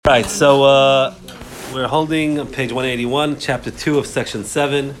Right, so we're holding page 181, chapter 2 of section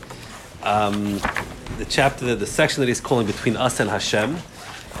 7. The section that he's calling Between Us and Hashem.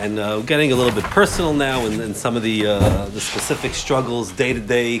 And we're getting a little bit personal now in some of the specific struggles,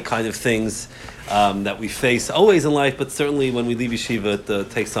 day-to-day kind of things that we face always in life, but certainly when we leave yeshiva,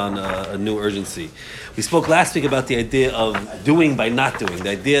 it takes on a new urgency. We spoke last week about the idea of doing by not doing,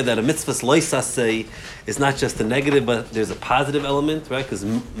 the idea that a mitzvah's lo yasaseh is not just a negative, but there's a positive element, right? Because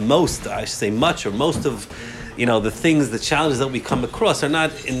most of the things, the challenges that we come across are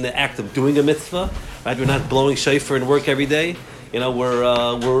not in the act of doing a mitzvah, right? We're not blowing shofar in work every day.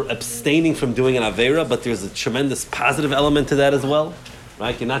 We're abstaining from doing an avera, but there's a tremendous positive element to that as well,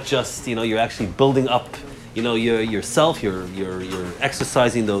 right? You're not just, you're actually building up, yourself. You're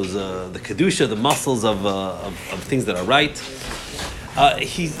exercising those the kedusha, the muscles of things that are right.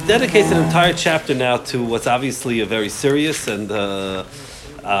 He dedicates an entire chapter now to what's obviously a very serious and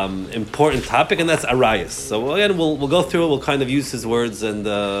important topic, and that's Arayos. So again, we'll go through it. We'll kind of use his words, and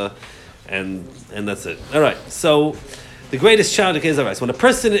that's it. All right. So the greatest challenge is Arayos. When a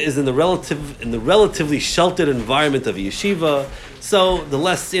person is in the relatively sheltered environment of a yeshiva, so the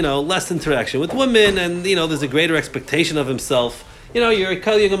less interaction with women, and there's a greater expectation of himself. You're a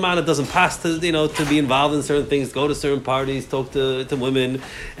Kal Yogaman that doesn't pass to be involved in certain things, go to certain parties, talk to women,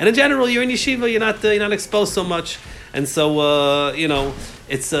 and in general, you're in yeshiva. You're not exposed so much, and so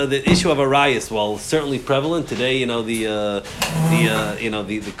it's the issue of Arayos. While certainly prevalent today, the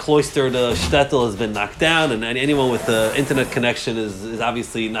cloistered shtetl has been knocked down, and anyone with the internet connection is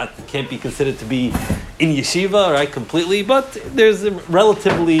obviously can't be considered to be in yeshiva, right, completely. But there's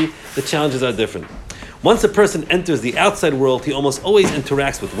relatively the challenges are different. Once a person enters the outside world, he almost always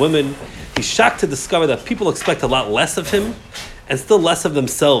interacts with women. He's shocked to discover that people expect a lot less of him and still less of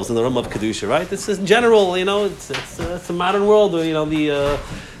themselves in the realm of Kedusha, right? This is in general, it's a modern world where,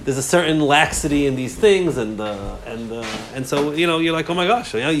 there's a certain laxity in these things, and so, you're like, oh my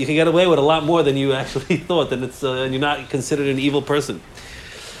gosh, you can get away with a lot more than you actually thought, and and you're not considered an evil person.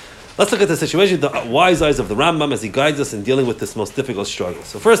 Let's look at the situation, the wise eyes of the Rambam as he guides us in dealing with this most difficult struggle.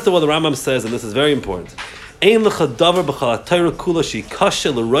 So first of all, the Rambam says, and this is very important, Ein lecha davar b'chal haTorah kula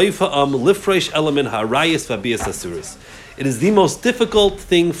sheikasha l'roiv ha'am lifresh elamin ha'arayos v'abiyas asuris. It is the most difficult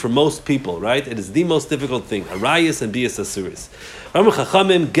thing for most people, right? It is the most difficult thing, Arayos and biyas asuris. Ramar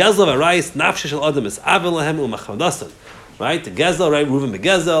chachamim gezel v'arayos nafshe shel adam is avel lahem u'machadasan. Right, the gezel, right, Reuven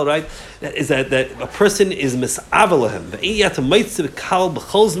begezel, right, is that a person is misavelahem.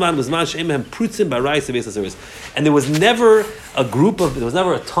 And there was never a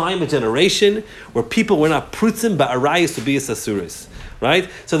time, a generation where people were not prutzim ba'arayos to biyas asuris. Right,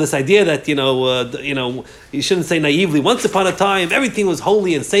 so this idea that you shouldn't say naively. Once upon a time, everything was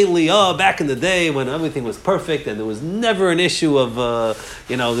holy and saintly. Back in the day when everything was perfect and there was never an issue of the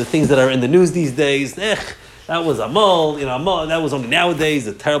things that are in the news these days. That was Amal, that was only nowadays,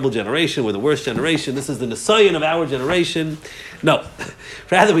 a terrible generation, we're the worst generation, this is the Nisayan of our generation. No.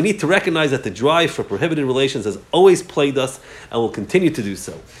 Rather, we need to recognize that the drive for prohibited relations has always plagued us and will continue to do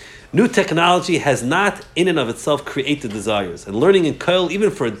so. New technology has not, in and of itself, created desires. And learning in Kol, even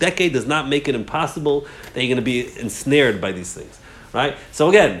for a decade, does not make it impossible that you're going to be ensnared by these things. Right? So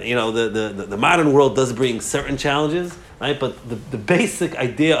again, the modern world does bring certain challenges, right? But the basic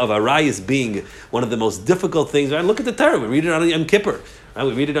idea of Arayos being one of the most difficult things, right? Look at the Torah. We read it on Yom Kippur. Right?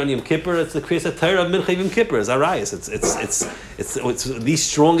 We read it on Yom Kippur. It's the Kriyas Torah of Mincha Yom Kippur. It's Arayos. It's the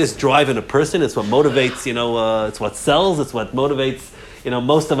strongest drive in a person. It's what motivates. It's what sells. It's what motivates.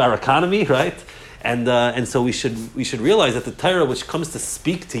 Most of our economy, right? And so we should realize that the Torah, which comes to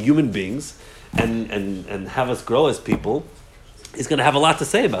speak to human beings and have us grow as people, is going to have a lot to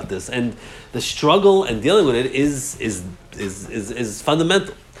say about this, and the struggle and dealing with it is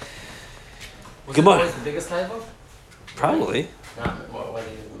fundamental. Was it always the biggest typo? Probably. No.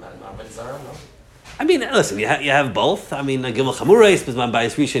 I mean, listen, you have both. I mean, Gimel Chamurais, Bizman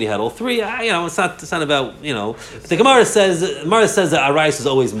Bayis Rishon, you had all three. It's not about, But the Gemara says that Arayos is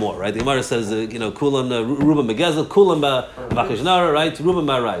always more, right? The Gemara says, Kulam, Ruben Begezel, Kulam Bakashnara, right? Ruben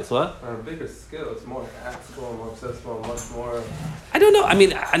Arayos, what? On a bigger scale, it's more accessible, more accessible, much more. I don't know. I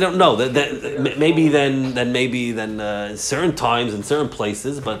mean, I don't know. Maybe then certain times in certain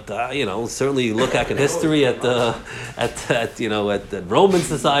places, but certainly look back in history at Roman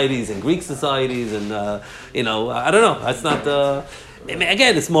societies and Greek societies, and I don't know. That's not.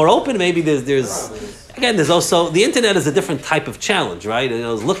 Again, it's more open. Maybe there's also the internet is a different type of challenge, right?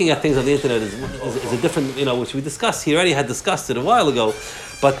 Looking at things on the internet is a different, which we discussed. He already had discussed it a while ago,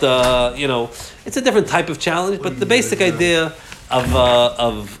 but it's a different type of challenge. But the basic idea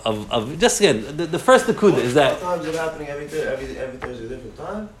of just again, the first nakuda is that What time is it happening every Thursday, different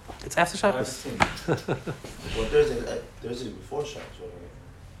time? it's after Shabbos. Well, Thursday before Shabbos.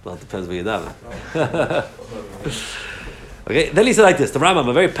 Well, it depends where you're down. Okay, then he said like this, the Rambam,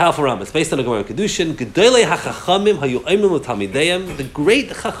 a very powerful Rambam, it's based on the Gemara Kedushin, Gedolei HaChachamim hayu oimrim l'talmideim, the great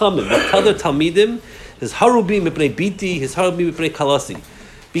Chachamim, the other Talmidim, his harubi mipnei biti, his harubi mipnei kalasi.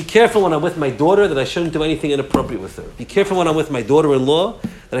 Be careful when I'm with my daughter that I shouldn't do anything inappropriate with her. Be careful when I'm with my daughter-in-law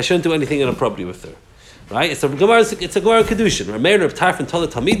that I shouldn't do anything inappropriate with her. Right? It's a Gemara Kedushin. Rameir Reb Tarfon told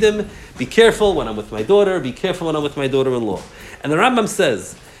the Talmidim, be careful when I'm with my daughter, be careful when I'm with my daughter-in-law. And the Rambam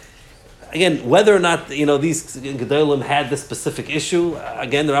says, again, whether or not these Gedolim had this specific issue,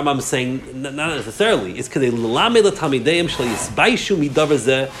 again the Rambam is saying not necessarily. It's because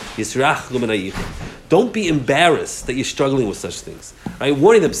don't be embarrassed that you're struggling with such things. Right?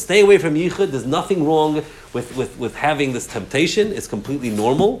 Warning them, stay away from yichud. There's nothing wrong with having this temptation. It's completely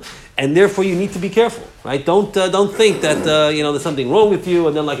normal, and therefore you need to be careful. Right? Don't think that there's something wrong with you,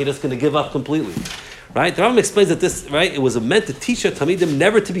 and then you're just going to give up completely. Right? The Rambam explains that this, right, it was meant to teach our Talmidim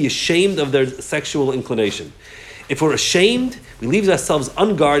never to be ashamed of their sexual inclination. If we're ashamed, we leave ourselves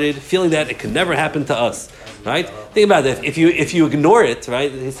unguarded, feeling that it can never happen to us. Right? Think about it. If you ignore it,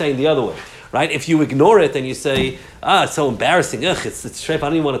 right, he's saying the other way. Right? If you ignore it and you say, it's so embarrassing, it's treif, I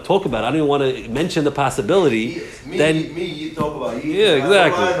don't even want to talk about it, I don't even want to mention the possibility, you talk about you. Yeah,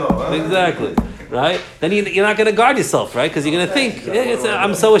 exactly. Right? Then you're not going to guard yourself, right? Because you're going to think,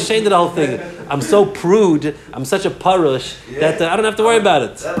 I'm so ashamed of the whole thing. I'm so prude. I'm such a parush that I don't have to worry about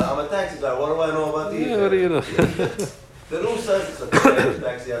it. I'm a taxi guy. What do I know about these? Yeah, what do you know? The rule says it's a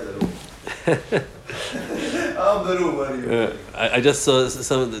taxi has a rule. I'm the rule. What do you know? I just saw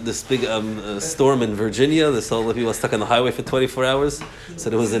this big storm in Virginia. There's all the people stuck on the highway for 24 hours. So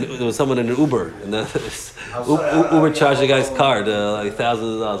there was someone in an Uber, and Uber charged the guy's card like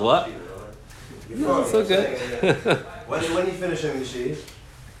thousands of dollars. What? No, it's okay. When you finish in the sheet?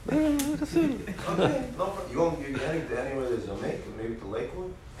 Okay, no problem. You're heading to anywhere there's a lake, maybe to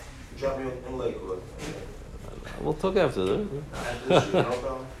Lakewood? Drop me in Lakewood. We'll talk after that. After the shoot, no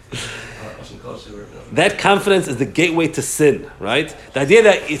problem. That confidence is the gateway to sin, right? The idea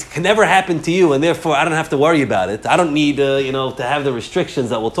that it can never happen to you, and therefore I don't have to worry about it. I don't need, to have the restrictions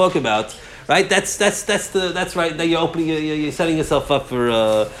that we'll talk about, right? That's right. That you're setting yourself up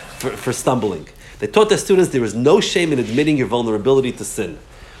for stumbling. They taught their students there is no shame in admitting your vulnerability to sin.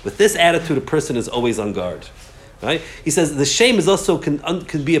 With this attitude, a person is always on guard. Right? He says the shame is also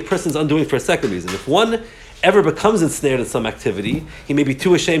can be a person's undoing for a second reason. If one ever becomes ensnared in some activity, he may be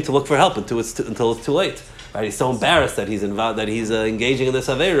too ashamed to look for help until it's too late. Right? He's so embarrassed that he's engaging in this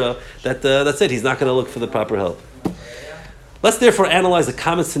avera that that's it. He's not going to look for the proper help. Let's therefore analyze a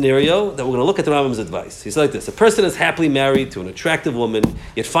common scenario that we're going to look at the Rambam's advice. He's like this. A person is happily married to an attractive woman,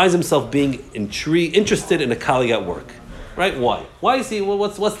 yet finds himself being interested in a colleague at work. Right? Why? Why is he? Well,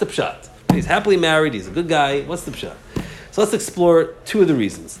 what's the pshat? He's happily married. He's a good guy. What's the pshat? So let's explore two of the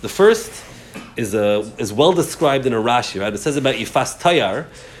reasons. The first is well described in a Rashi. Right? It says about Yifas Tayar,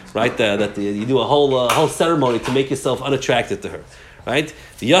 right? That you do a whole ceremony to make yourself unattracted to her. Right?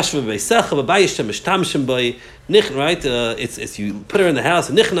 The Yashva Beisecha B'Bayishem Mishtamshim Bay. Right? It's you put her in the house.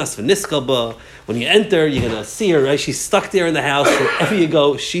 Nichnas v'niskaba. When you enter, you're gonna see her. Right? She's stuck there in the house. Wherever you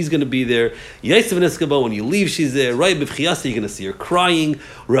go, she's gonna be there. Yaisav v'niskaba. When you leave, she's there. Right? B'chiyasa, you're gonna see her crying.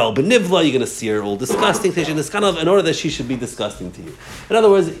 Re'al b'nivla, you're gonna see her all disgusting. It's kind of in order that she should be disgusting to you. In other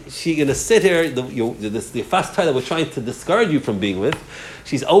words, she's gonna sit here. The fast tie that we're trying to discourage you from being with.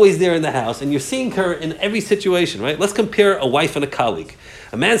 She's always there in the house, and you're seeing her in every situation. Right? Let's compare a wife and a colleague.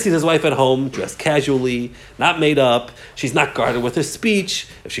 A man sees his wife at home, dressed casually, not made up. She's not guarded with her speech.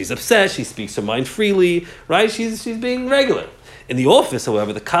 If she's upset, she speaks her mind freely, right? She's being regular. In the office,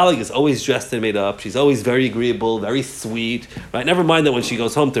 however, the colleague is always dressed and made up. She's always very agreeable, very sweet, right? Never mind that when she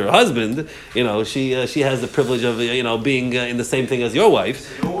goes home to her husband, she has the privilege of being in the same thing as your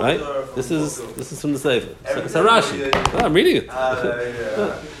wife, right? This is from the Sefer. It's a Rashi. Oh, I'm reading it.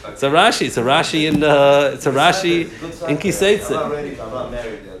 It's a Rashi. It's a Rashi in Kiseitze. I'm not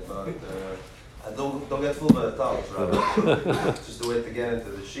married yet, but don't get fooled by the towels, right? It's just a way to get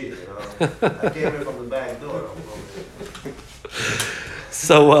into the sheet, I came here from the back door.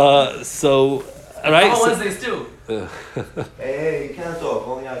 So, all right. Oh, Wednesdays too. Hey, you can't talk.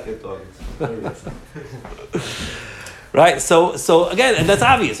 Only I can talk. Right, so again, and that's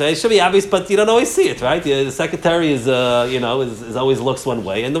obvious, right? It should be obvious, but you don't always see it, right? The secretary is always looks one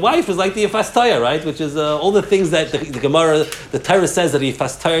way, and the wife is like the Yifas Tayar, right? Which is all the things that the Gemara, the Torah says that the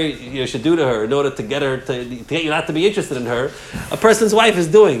Yifas Tayar should do to her in order to get her to get you not to be interested in her. A person's wife is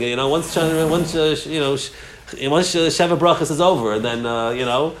doing, once once Sheva Brachas is over, and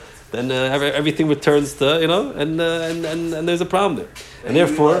then everything returns to and there's a problem there, and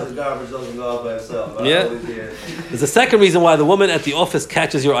therefore the garbage doesn't go out by itself. Yeah. There's a second reason why the woman at the office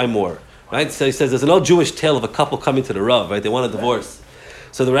catches your eye more, right? So he says there's an old Jewish tale of a couple coming to the Rav, right? They want a divorce.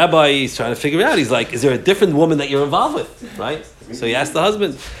 So the rabbi is trying to figure it out. He's like, is there a different woman that you're involved with, right? So he asks the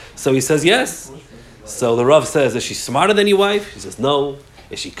husband. So he says, yes. So the Rav says, is she smarter than your wife? He says, no.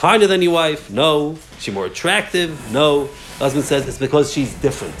 Is she kinder than your wife? No. Is she more attractive? No. The husband says, it's because she's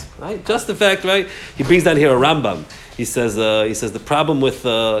different, right? Just the fact, right? He brings down here a Rambam. He says the problem with,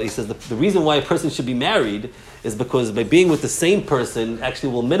 the reason why a person should be married is because by being with the same person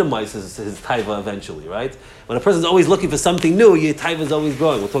actually will minimize his taiva eventually, right? When a person's always looking for something new, your taiva is always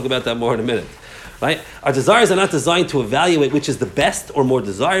growing. We'll talk about that more in a minute, right? Our desires are not designed to evaluate which is the best or more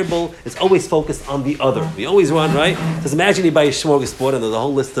desirable. It's always focused on the other. We always want, right? Just imagine you buy a smorgasbord and there's a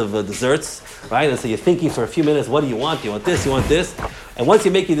whole list of desserts, right? And so you're thinking for a few minutes, what do you want? You want this, you want this. And once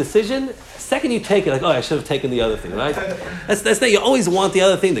you make your decision, second you take it, like, oh, I should have taken the other thing, right? That's not, you always want the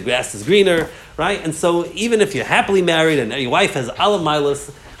other thing. The grass is greener, right? And so even if you're happily married and your wife has alam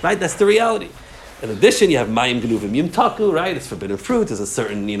milas, right? That's the reality. In addition, you have mayim gnuvim yim taku, right? It's forbidden fruit. There's a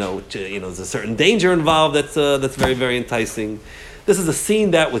certain, there's a certain danger involved that's very, very enticing. This is a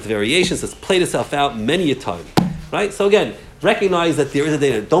scene that, with variations, has played itself out many a time, right? So again, recognize that there is a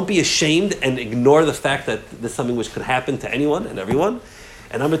danger. Don't be ashamed and ignore the fact that this is something which could happen to anyone and everyone.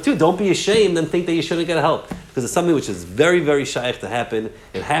 And number two, don't be ashamed and think that you shouldn't get help, because it's something which is very, very shaykh to happen.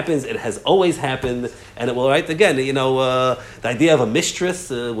 It happens. It has always happened, and it will. Right again, the idea of a mistress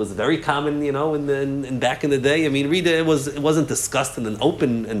was very common, in back in the day. I mean, it wasn't discussed in an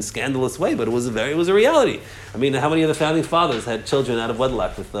open and scandalous way, but it was a reality. I mean, how many of the founding fathers had children out of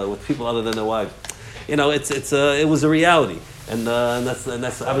wedlock with people other than their wives? It was a reality. And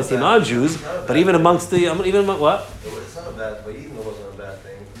that's obviously non-Jews, but even amongst what? It's not a bad, but even it wasn't a bad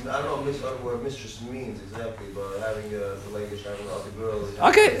thing. I don't know what mistress means exactly, but having having other girls.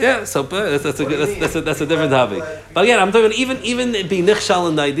 Okay, yeah. So that's a different topic. But again, I'm talking even being nichshal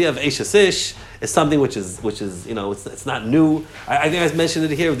in the idea of Eishes Ish is something which is it's not new. I think I mentioned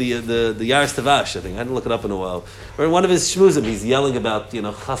it here. The Yaris Tavash. I think I hadn't looked it up in a while. Where in one of his shmuzim, he's yelling about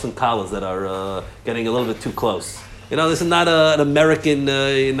chassan kalas that are getting a little bit too close. This is not an American,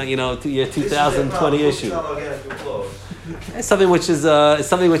 year 2020 issue. It's something which has,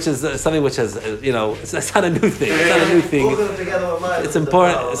 it's not a new thing. It's not a new thing. It's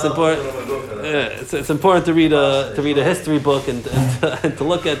important. It's important. Yeah, it's important to read a history book and to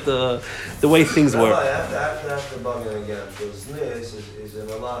look at the way things work. I have to bug it again, because this is in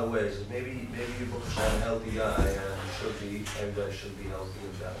a lot of ways. Maybe you book a healthy guy, and everybody should be healthy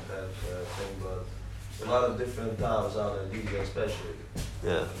in that thing, but a lot of different times out there, these days especially.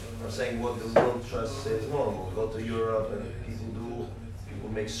 Yeah. I'm saying what the world tries to say is normal. Go to Europe and people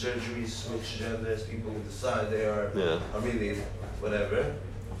make surgeries, switch genders, people decide they are really whatever.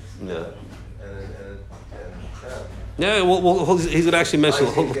 Yeah. And he's going to actually mention,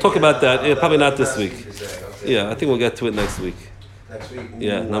 we'll talk about that, probably not this week. Yeah, I think we'll get to it next week. Next week?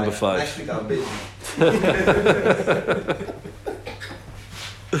 Yeah, number 5. Next week I'm busy.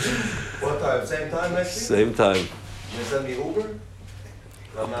 What time? Same time next week? Same time. You gonna send me Uber?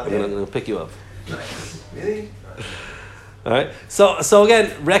 I'm going to pick you up. Nice. Really? All right. So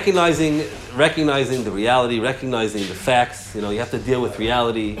again, recognizing the reality, recognizing the facts. You have to deal with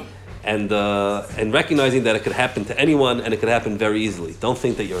reality, and recognizing that it could happen to anyone and it could happen very easily. Don't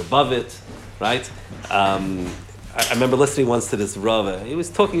think that you're above it, right? I remember listening once to this Rav. He was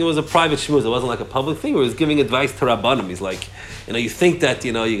talking. It was a private shmuz. It wasn't like a public thing. He was giving advice to Rabbanim. He's like, you think that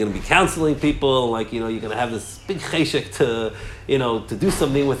you're going to be counseling people, like you're going to have this big cheshek to do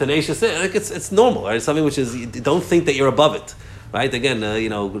something with an Eishes. Like it's normal, right? It's something which is, don't think that you're above it, right? Again,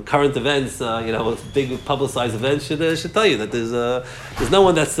 current events, big publicized events should tell you that there's no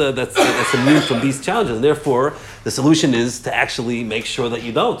one that's immune from these challenges, and therefore the solution is to actually make sure that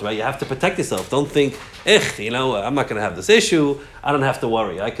you don't, right? You have to protect yourself. Don't think, I'm not going to have this issue. I don't have to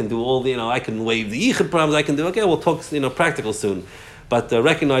worry. I can do all I can waive the yichud problems. We'll talk, practical soon. But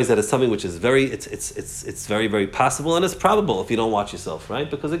recognize that it's something which is it's very, very possible, and it's probable if you don't watch yourself, right?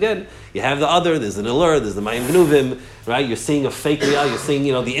 Because again, you have the other, there's an allure, there's the mayim gnuvim, right? You're seeing a fake reality, you're seeing,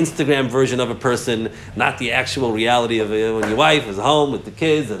 the Instagram version of a person, not the actual reality of when your wife is home with the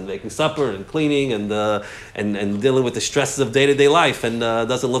kids and making supper and cleaning and dealing with the stresses of day-to-day life, and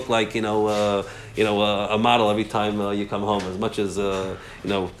doesn't look like, a model every time you come home, as much as,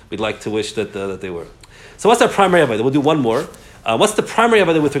 we'd like to wish that they were. So what's our primary avodah? We'll do one more. What's the primary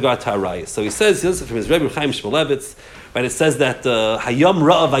avodah with regard to Arayos? So he says from his Rebbe Chaim Shmulevitz, right? It says that Hayom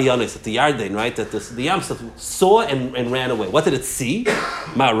Ra'av Vayanis at the Yarden, right? That the Yam Suf saw and ran away. What did it see?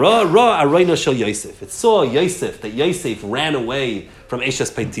 Ma Ra Arayna Shel Yosef. It saw Yosef, that Yosef ran away from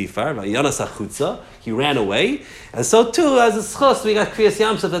Eshes Peitifar, Vayanas Achutza. He ran away, and so too as a schos we got Kriyas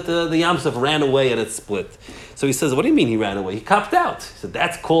Yam Suf that the Yam Suf ran away and it split. So he says, what do you mean he ran away? He copped out. He said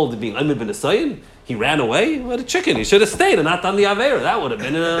that's called being Amid Ben Asayin. He ran away. What a chicken! He should have stayed and not done the avera. That would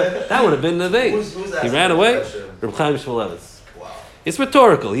have been the thing. He ran away. Reb Chaim Shmulevitz. Wow. It's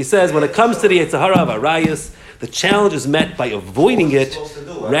rhetorical. He says when it comes to the Yetzer Hara of Arayos, the challenge is met by avoiding it.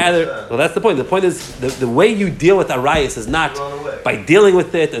 Rather, well, that's the point. The point is the way you deal with Arayos is not by dealing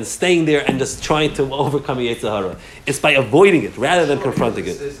with it and staying there and just trying to overcome a Yetzer Hara. It's by avoiding it rather than confronting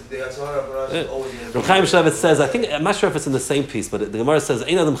it. Reb Chaim Shmulevitz says, I'm not sure if it's in the same piece, but the Gemara says,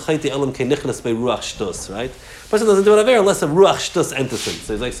 "Ein adam chayti elam kei nichnas bei ruach shtus." Right? Person doesn't do it avera unless a ruach shtus enters him.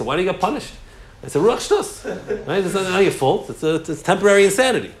 So he's like, so why do you get punished? It's a ruach shtus, right? It's not your fault. It's temporary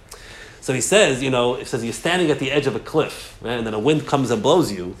insanity. So he says, it says you're standing at the edge of a cliff, right? And then a wind comes and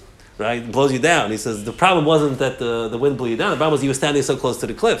blows you, right? Blows you down. He says the problem wasn't that the wind blew you down. The problem was you were standing so close to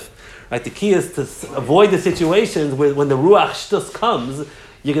the cliff, right? The key is to avoid the situations where when the ruach shtus comes,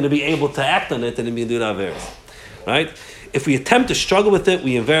 you're going to be able to act on it and be doing averos, right? If we attempt to struggle with it,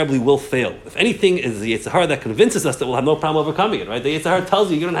 we invariably will fail. If anything, is the Yetzer Hara that convinces us that we'll have no problem overcoming it, right? The Yetzer Hara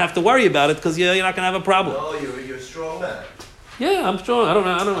tells you don't have to worry about it because you're not going to have a problem. No, you're a strong man. Yeah, I'm strong. I don't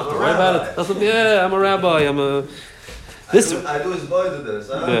have to worry about it. I'm a rabbi. I do his boy to this,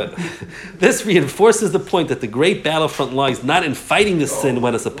 huh? Yeah. This reinforces the point that the great battlefront lies not in fighting the sin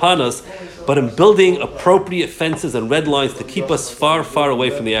when it's upon us, but in building appropriate fences and red lines to keep us far, far away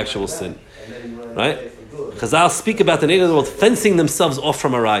from the actual sin. Right? Chazal speak about the native of the world fencing themselves off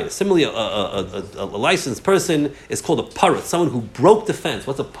from Arayos. Similarly, a licensed person is called a parrot, someone who broke the fence.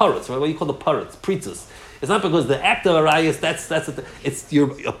 What's a parrot? Right? What do you call the parrots? Pritzes. It's not because the act of Arayos, it's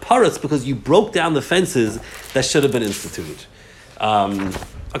you're a parrot because you broke down the fences that should have been instituted.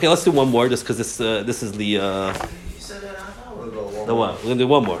 Okay, let's do one more just because this is the. You said that half hour ago. The what? We're gonna do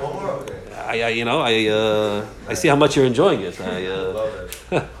one more. One more, okay. I see how much you're enjoying it. Love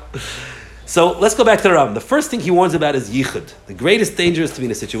it. So let's go back to the Rambam. The first thing he warns about is yichud. The greatest danger is to be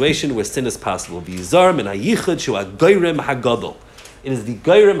in a situation where sin is possible. V'yizar min hayichud shu hagoyrem hagadol. It is the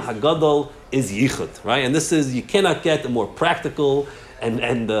goyrem hagadol is yichud, right? And this is, you cannot get a more practical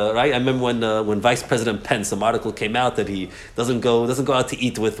and right. I remember when Vice President Pence, some article came out that he doesn't go out to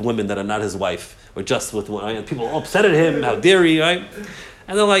eat with women that are not his wife or just with women. Right? And people are upset at him. How dare he, right?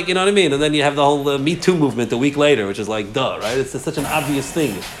 And they're like, you know what I mean? And then you have the whole Me Too movement a week later, which is like, duh, right? It's such an obvious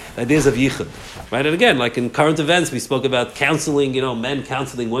thing. The ideas of yichud, right? And again, like in current events, we spoke about counseling, men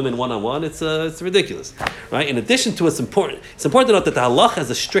counseling women one-on-one. It's ridiculous, right? In addition to it's important to note that the halach has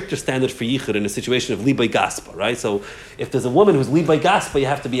a stricter standard for yichud in a situation of libay gaspa, right? So if there's a woman who's libay gaspa, you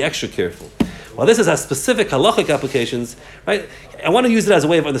have to be extra careful. While this has specific halachic applications, right? I want to use it as a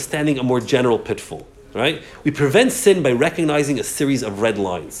way of understanding a more general pitfall. Right? We prevent sin by recognizing a series of red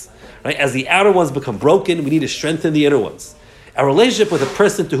lines. Right? As the outer ones become broken, we need to strengthen the inner ones. Our relationship with a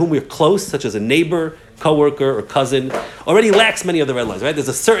person to whom we're close, such as a neighbor, coworker, or cousin, already lacks many of the red lines. Right? There's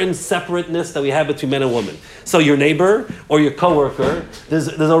a certain separateness that we have between men and women. So your neighbor or your coworker, there's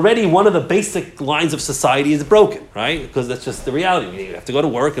already one of the basic lines of society is broken, right? Because that's just the reality. We have to go to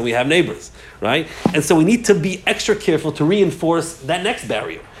work and we have neighbors, right? And so we need to be extra careful to reinforce that next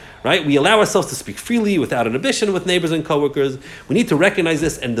barrier. Right? We allow ourselves to speak freely without inhibition with neighbors and coworkers. We need to recognize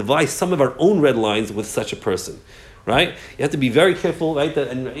this and devise some of our own red lines with such a person. Right? You have to be very careful, right?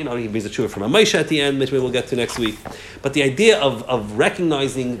 He brings a tshuva from a Moshe at the end, which we will get to next week. But the idea of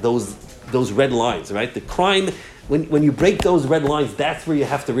recognizing those red lines, right? The crime, when you break those red lines, that's where you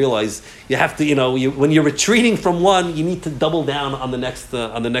have to realize you have to, when you're retreating from one, you need to double down on the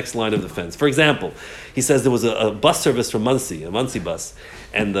next line of defense. For example, he says there was a bus service from Muncie, a Muncie bus,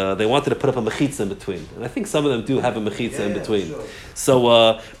 and they wanted to put up a mechitza in between. And I think some of them do have a mechitza in between. Sure. So,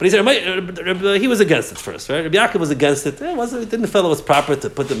 but he said he was against it first, right? Rabbi Yaakov was against it. It didn't feel it was proper to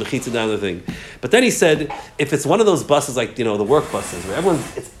put the mechitza down the thing. But then he said, if it's one of those buses like, the work buses, where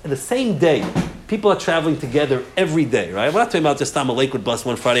it's the same day, people are traveling together every day, right? We're not talking about just on a Lakewood bus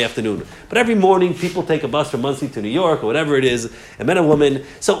one Friday afternoon. But every morning, people take a bus from Muncie to New York or whatever it is, a man and woman.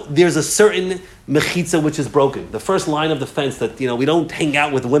 So there's a certain mechitza which is broken. The first line of defense that, we don't hang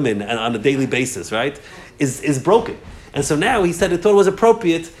out with women on a daily basis, right, is broken. And so now he said it thought it was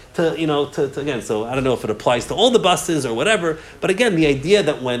appropriate to again. So I don't know if it applies to all the buses or whatever, but again, the idea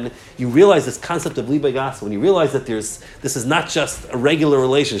that when you realize this concept of liba gas, when you realize that this is not just a regular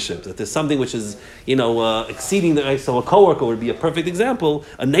relationship, that there's something which is exceeding the. So a coworker would be a perfect example.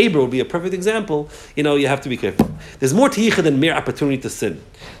 A neighbor would be a perfect example. You have to be careful. There's more to yichud than mere opportunity to sin.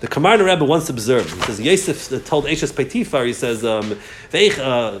 The Kamarna Rebbe once observed. He says Yosef told Eshes Peitifar. He says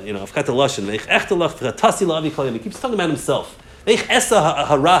I've got the lashon. He keeps talking about himself. I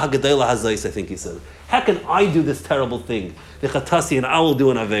think he said. How can I do this terrible thing? And I will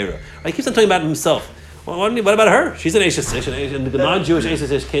do an avera. He keeps on talking about himself. Well, what about her? She's an Eshes Ish, and the non-Jewish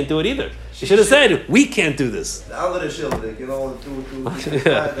Eshes Ish can't do it either. She should have said, we can't do this.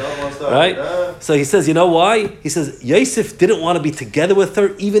 Right? So he says, you know why? He says, Yosef didn't want to be together with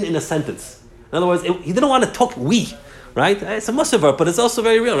her even in a sentence. In other words, he didn't want to talk we. Right? It's a musafar, but it's also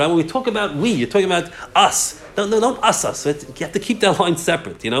very real, right? When we talk about we, you're talking about us. No, don't us. You have to keep that line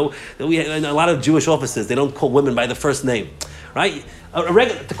separate, In a lot of Jewish offices, they don't call women by the first name, right?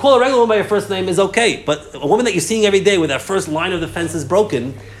 To call a regular woman by her first name is okay, but a woman that you're seeing every day with that first line of defense is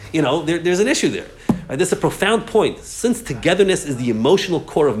broken, there's an issue there. Right? This is a profound point. Since togetherness is the emotional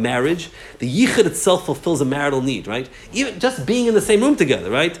core of marriage, the yichud itself fulfills a marital need, right? Even just being in the same room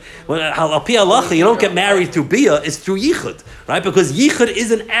together, right? When al pi halacha, you don't get married through bia, it's through yichud, right? Because yichud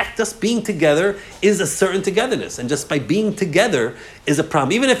is an act, just being together is a certain togetherness, and just by being together is a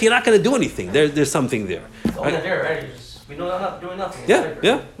problem. Even if you're not going to do anything, there's something there. Right? We know not doing nothing.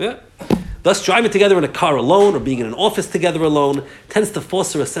 Yeah. Thus, driving together in a car alone or being in an office together alone tends to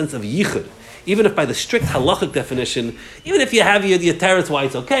foster a sense of yichud. Even if by the strict halachic definition, even if you have your teretz why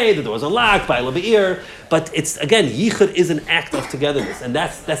it's okay, the doors are locked, by be'ir, but it's again yichud is an act of togetherness, and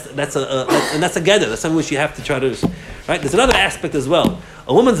that's a gather. That's something which you have to try to. Right? There's another aspect as well.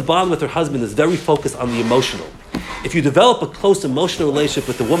 A woman's bond with her husband is very focused on the emotional. If you develop a close emotional relationship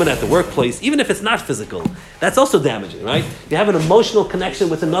with the woman at the workplace, even if it's not physical, that's also damaging, right? You have an emotional connection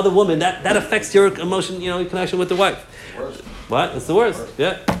with another woman, that affects your emotion, your connection with the wife. What? It's the worst.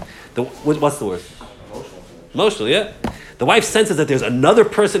 Yeah. What's the word? Emotional, yeah. The wife senses that there's another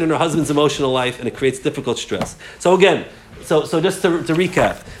person in her husband's emotional life, and it creates difficult stress. So again, so just to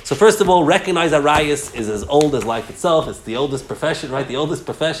recap. So first of all, recognize that Arayos is as old as life itself. It's the oldest profession, right? The oldest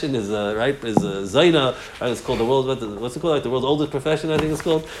profession is Zaina, right? It's called the world's what's it called? Like the world's oldest profession, I think it's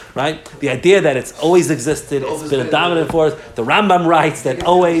called, right? The idea that it's always existed, it's been a dominant force. The Rambam writes that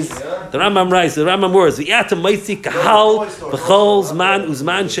always. The Rambam words, V'yata moitzi kahal b'chol zman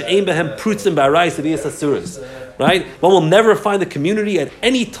uzman she'ein behem prutzim ba'arayos v'yas asuras. Right? One will never find a community at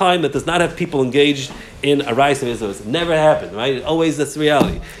any time that does not have people engaged in Arayos v'yas asuras. It never happened, right? Always that's the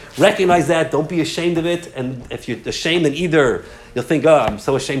reality. Recognize that. Don't be ashamed of it. And if you're ashamed, then either you'll think, I'm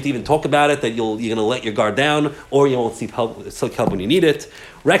so ashamed to even talk about it that you're going to let your guard down, or you won't seek help when you need it.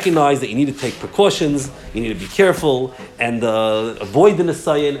 Recognize that you need to take precautions, you need to be careful, and avoid the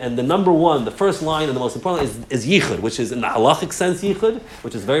nisayon. And the number one, the first line, and the most important is yichud, which is in the halachic sense yichud,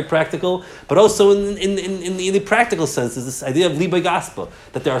 which is very practical, but also in the practical sense is this idea of liba gaspa,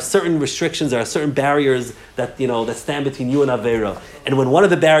 that there are certain restrictions, there are certain barriers that stand between you and avera. And when one of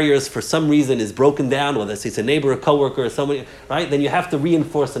the barriers for some reason is broken down, whether it's a neighbor, a coworker, or somebody, right, then you have to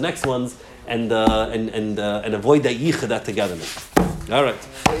reinforce the next ones and avoid that yichud, that togetherness. All right.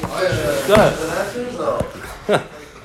 Go ahead.